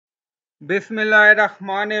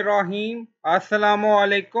Bismillahirrahmanirrahim. Assalamu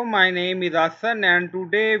alaikum. My name is Hassan and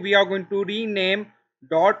today we are going to rename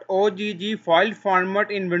 .ogg file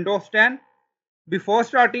format in Windows 10. Before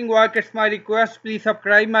starting work, it's my request, please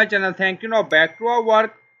subscribe my channel. Thank you. Now back to our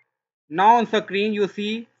work. Now on screen you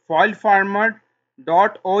see file format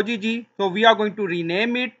 .ogg. So we are going to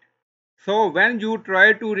rename it. So when you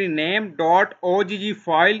try to rename .ogg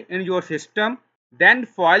file in your system, then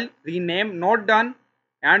file rename not done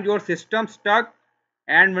and your system stuck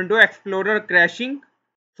and Windows Explorer crashing.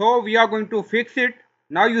 So we are going to fix it.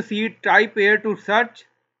 Now you see type here to search.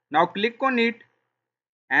 Now click on it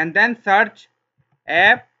and then search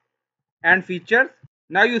app and features.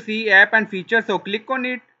 Now you see app and features, so click on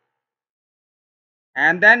it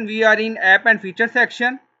and then we are in app and feature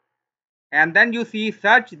section and then you see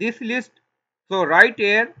search this list. So right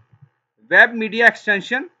here web media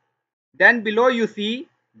extension, then below you see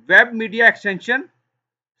web media extension,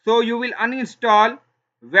 so you will uninstall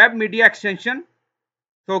web media extension.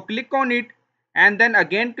 So click on it and then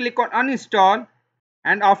again click on uninstall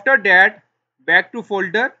and after that back to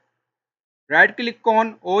folder, right click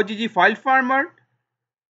on OGG file format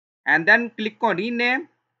and then click on rename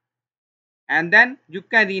and then you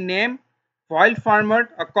can rename file format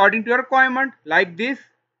according to your requirement like this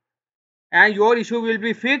and your issue will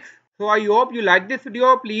be fixed. So I hope you like this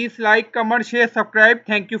video. Please like, comment, share, subscribe.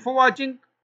 Thank you for watching.